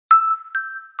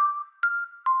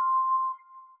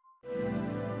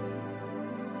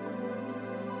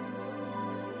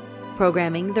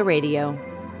programming the radio.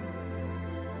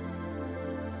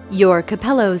 Your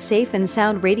Capello Safe and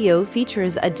Sound Radio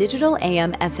features a digital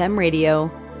AM/FM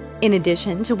radio. In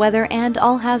addition to weather and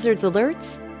all hazards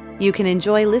alerts, you can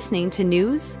enjoy listening to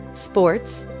news,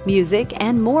 sports, music,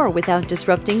 and more without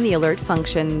disrupting the alert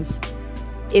functions.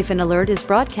 If an alert is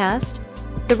broadcast,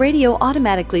 the radio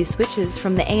automatically switches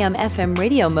from the AM/FM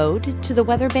radio mode to the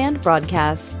weather band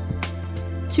broadcast.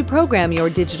 To program your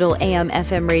digital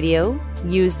AM/FM radio,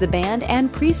 use the band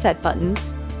and preset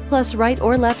buttons, plus right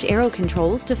or left arrow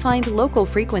controls to find local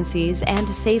frequencies and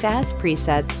save as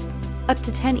presets, up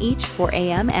to 10 each for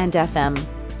AM and FM.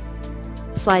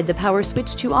 Slide the power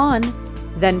switch to on,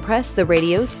 then press the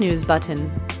radio snooze button.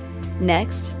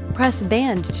 Next, press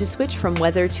band to switch from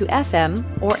weather to FM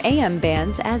or AM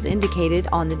bands as indicated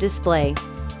on the display.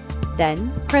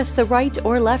 Then, press the right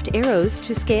or left arrows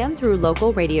to scan through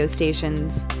local radio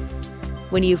stations.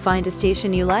 When you find a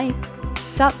station you like,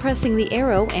 stop pressing the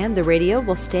arrow and the radio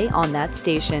will stay on that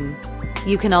station.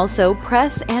 You can also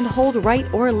press and hold right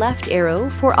or left arrow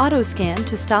for auto scan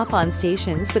to stop on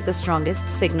stations with the strongest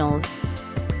signals.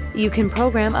 You can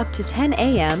program up to 10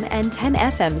 AM and 10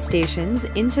 FM stations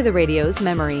into the radio's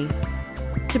memory.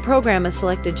 To program a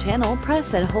selected channel,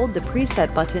 press and hold the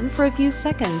preset button for a few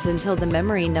seconds until the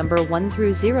memory number 1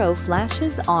 through 0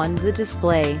 flashes on the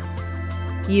display.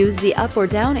 Use the up or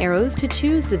down arrows to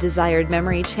choose the desired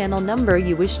memory channel number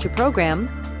you wish to program.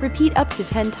 Repeat up to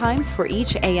 10 times for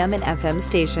each AM and FM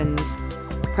stations.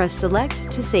 Press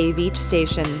select to save each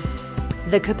station.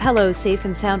 The Capello Safe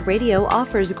and Sound Radio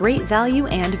offers great value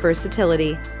and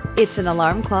versatility. It's an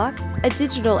alarm clock, a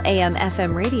digital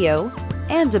AM/FM radio,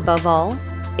 and above all,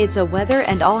 it's a weather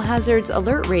and all hazards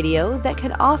alert radio that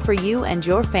can offer you and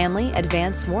your family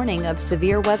advance warning of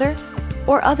severe weather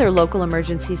or other local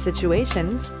emergency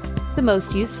situations. The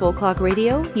most useful clock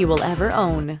radio you will ever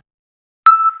own.